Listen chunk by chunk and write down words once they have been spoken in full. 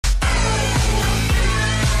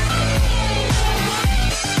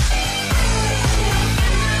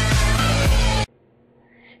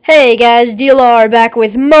Hey guys, DLR back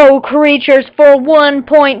with Mo Creatures for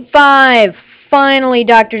 1.5. Finally,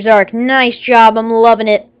 Dr. Zark. Nice job, I'm loving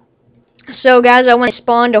it. So guys, I went and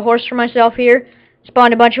spawned a horse for myself here.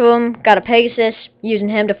 Spawned a bunch of them, got a Pegasus, using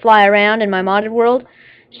him to fly around in my modded world.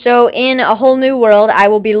 So in a whole new world, I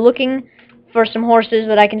will be looking for some horses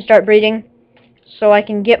that I can start breeding, so I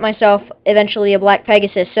can get myself eventually a black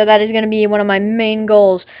Pegasus. So that is going to be one of my main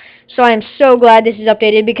goals. So I am so glad this is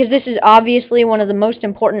updated, because this is obviously one of the most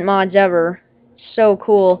important mods ever. So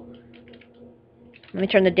cool. Let me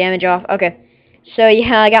turn the damage off. Okay. So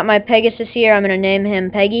yeah, I got my Pegasus here. I'm going to name him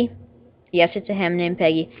Peggy. Yes, it's a him named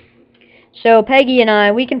Peggy. So Peggy and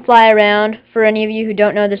I, we can fly around. For any of you who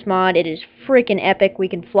don't know this mod, it is freaking epic. We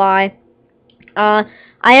can fly. I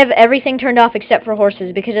have everything turned off except for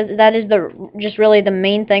horses, because that is just really the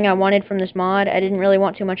main thing I wanted from this mod. I didn't really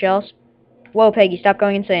want too much else. Whoa, Peggy, stop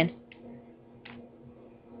going insane.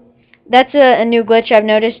 That's a new glitch I've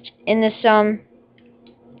noticed in this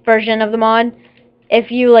version of the mod.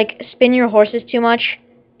 If you like spin your horses too much,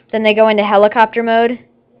 then they go into helicopter mode,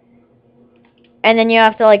 and then you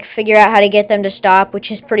have to like figure out how to get them to stop,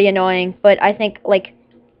 which is pretty annoying. But I think like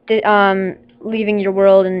leaving your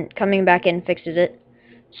world and coming back in fixes it.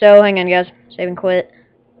 So hang on, guys. Save and quit.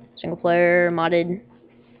 Single player modded.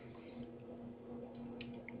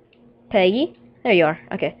 Peggy? There you are.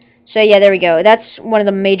 Okay. So yeah, there we go. That's one of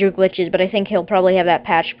the major glitches, but I think he'll probably have that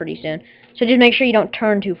patched pretty soon. So just make sure you don't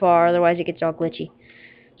turn too far, otherwise it gets all glitchy.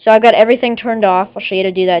 So I've got everything turned off. I'll show you how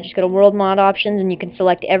to do that. Just go to World Mod Options, and you can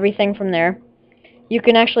select everything from there. You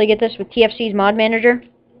can actually get this with TFC's Mod Manager,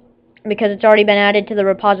 because it's already been added to the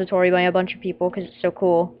repository by a bunch of people, because it's so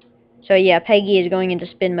cool. So yeah, Peggy is going into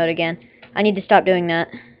spin mode again. I need to stop doing that.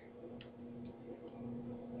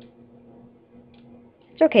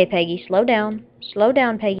 It's okay, Peggy. Slow down. Slow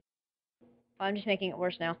down, Peggy. I'm just making it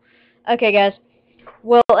worse now. Okay, guys.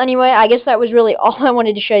 Well, anyway, I guess that was really all I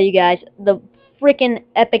wanted to show you guys. The frickin'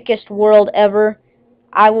 epicest world ever.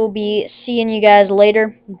 I will be seeing you guys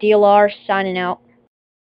later. DLR signing out.